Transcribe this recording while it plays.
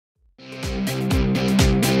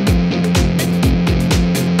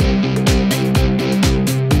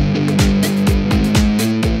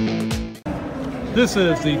This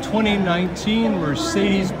is the 2019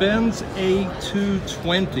 Mercedes Benz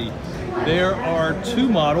A220. There are two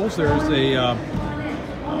models. There's a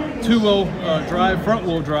two-wheel drive,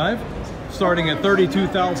 front-wheel drive, starting at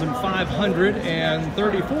 $32,500 and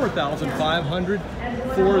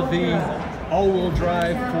 $34,500 for the all-wheel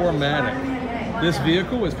drive 4MATIC. This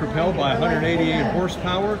vehicle is propelled by a 188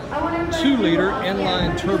 horsepower, 2-liter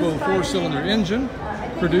inline turbo 4-cylinder engine,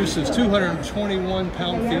 produces 221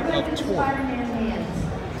 pound-feet of torque.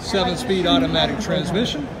 7-speed automatic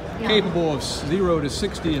transmission, capable of 0 to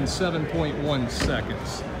 60 in 7.1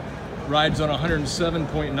 seconds. Rides on a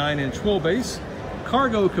 107.9-inch wheelbase.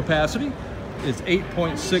 Cargo capacity is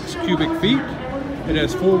 8.6 cubic feet. It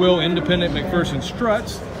has 4-wheel independent McPherson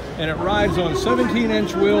struts, and it rides on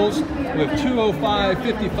 17-inch wheels with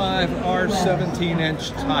 205/55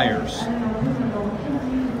 R17-inch tires.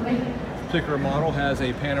 This particular model has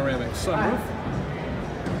a panoramic sunroof.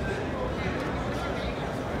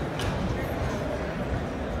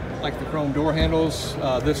 Like the chrome door handles,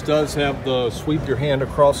 this does have the sweep your hand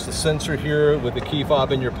across the sensor here with the key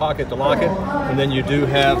fob in your pocket to lock it, and then you do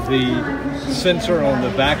have the sensor on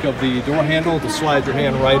the back of the door handle to slide your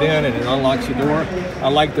hand right in and it unlocks the door. I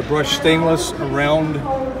like the brushed stainless around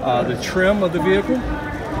the trim of the vehicle.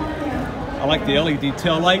 I like the LED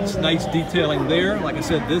tail lights, nice detailing there. Like I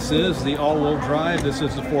said, this is the all-wheel drive, this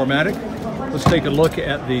is the 4MATIC. Let's take a look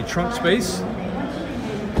at the trunk space.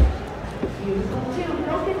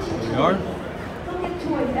 Are. You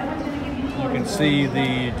can see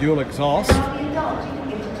the dual exhaust.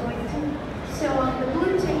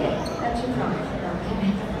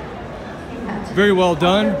 Very well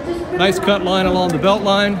done. Nice cut line along the belt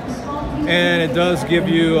line, and it does give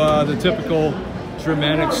you the typical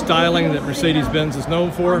dramatic styling that Mercedes-Benz is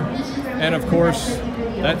known for, and of course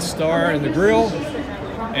that star in the grille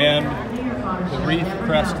and the wreath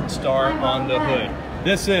crested star on the hood.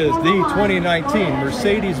 This is the 2019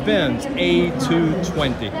 Mercedes-Benz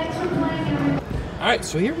A220. All right,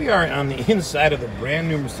 so here we are on the inside of the brand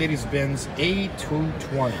new Mercedes-Benz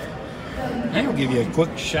A220. And I'll give you a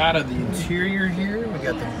quick shot of the interior here. We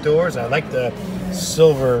got the doors. I like the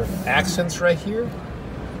silver accents right here.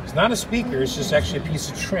 It's not a speaker, it's just actually a piece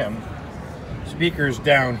of trim. Speakers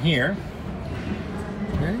down here.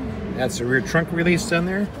 Okay. That's the rear trunk release down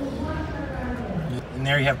there. And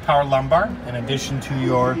there you have power lumbar, in addition to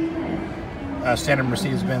your standard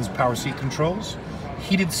Mercedes-Benz power seat controls.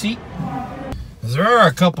 Heated seat. There are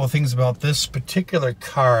a couple of things about this particular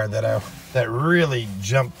car that really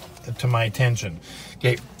jumped to my attention.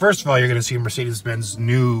 Okay, first of all, you're going to see Mercedes-Benz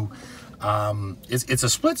new. It's a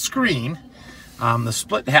split screen. The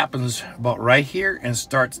split happens about right here and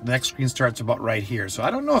the next screen starts about right here. So I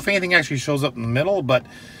don't know if anything actually shows up in the middle, but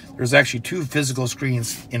there's actually two physical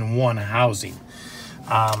screens in one housing.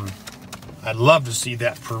 I'd love to see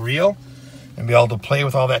that for real and be able to play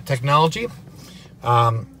with all that technology.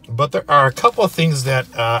 But there are a couple of things that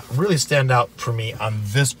really stand out for me on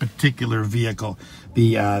this particular vehicle,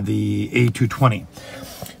 the A220.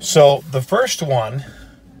 So the first one,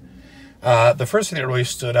 the first thing that really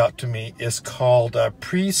stood out to me is called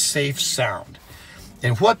pre-safe sound.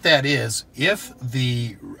 And what that is, if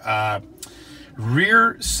the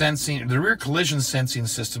rear collision sensing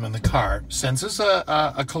system in the car senses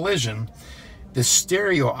a collision, the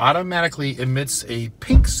stereo automatically emits a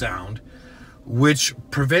pink sound, which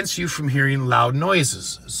prevents you from hearing loud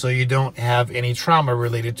noises, so you don't have any trauma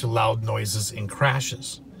related to loud noises in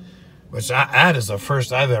crashes, which that is the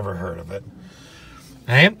first I've ever heard of it.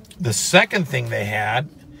 Okay. The second thing they have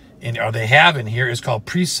in here is called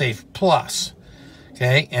Pre-Safe Plus.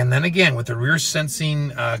 Okay, and then again with the rear sensing,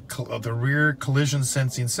 the rear collision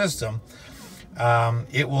sensing system,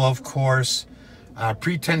 it will of course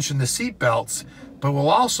pre-tension the seat belts, but will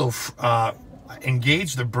also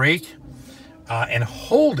engage the brake and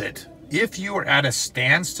hold it if you are at a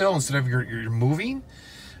standstill instead of you're moving,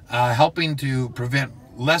 helping to prevent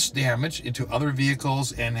less damage into other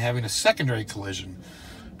vehicles and having a secondary collision,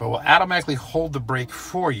 but will automatically hold the brake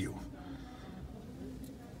for you.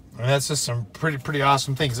 And that's just some pretty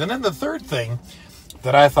awesome things. And then the third thing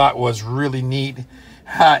that I thought was really neat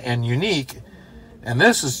and unique, and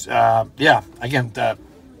this is yeah, again,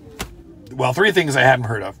 well, three things I hadn't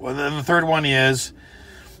heard of. Well, then the third one is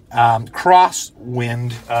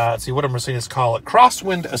crosswind. Let's see, what do Mercedes call it?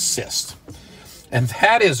 Crosswind assist. And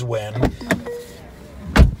that is when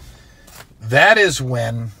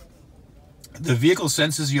the vehicle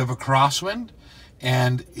senses you have a crosswind,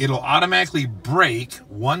 and it'll automatically brake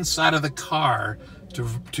one side of the car to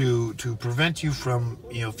prevent you from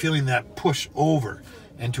feeling that push over,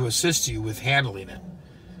 and to assist you with handling it.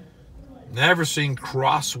 Never seen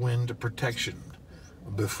crosswind protection.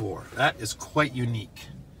 before. That is quite unique.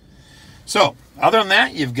 So, other than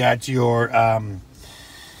that, you've got your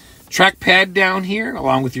trackpad down here,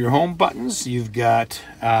 along with your home buttons. You've got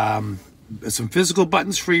some physical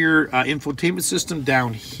buttons for your infotainment system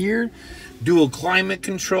down here. Dual climate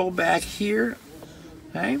control back here.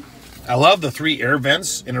 Okay. I love the 3 air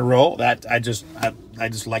vents in a row. That I just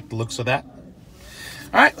like the looks of that.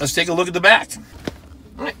 All right, let's take a look at the back.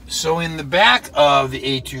 All right, so in the back of the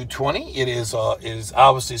A220, it is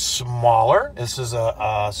obviously smaller. This is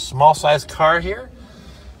a small size car here.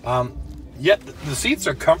 Yet the seats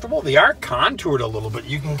are comfortable. They are contoured a little bit.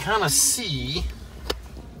 You can kind of see.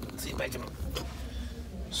 Let's see if I can.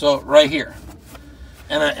 So right here,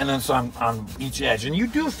 and it's on each edge, and you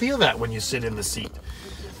do feel that when you sit in the seat.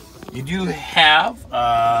 You do have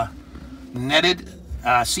netted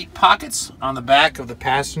seat pockets on the back of the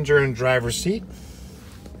passenger and driver's seat,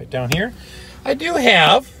 right down here. I do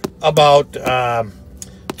have about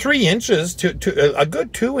 3 inches to a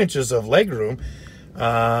good 2 inches of leg room.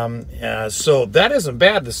 So that isn't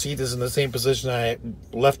bad. The seat is in the same position I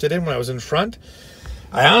left it in when I was in front.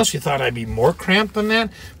 I honestly thought I'd be more cramped than that.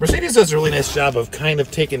 Mercedes does a really nice job of kind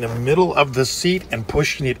of taking the middle of the seat and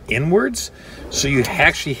pushing it inwards, so you'd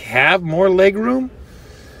actually have more leg room.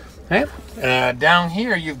 Okay. Down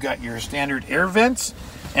here, you've got your standard air vents,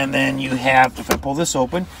 and then you have, if I pull this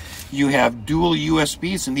open, you have dual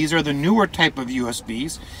USBs, and these are the newer type of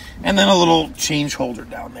USBs, and then a little change holder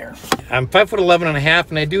down there. I'm 5'11.5",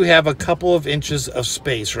 and I do have a couple of inches of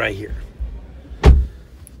space right here.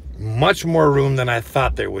 Much more room than I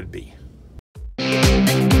thought there would be.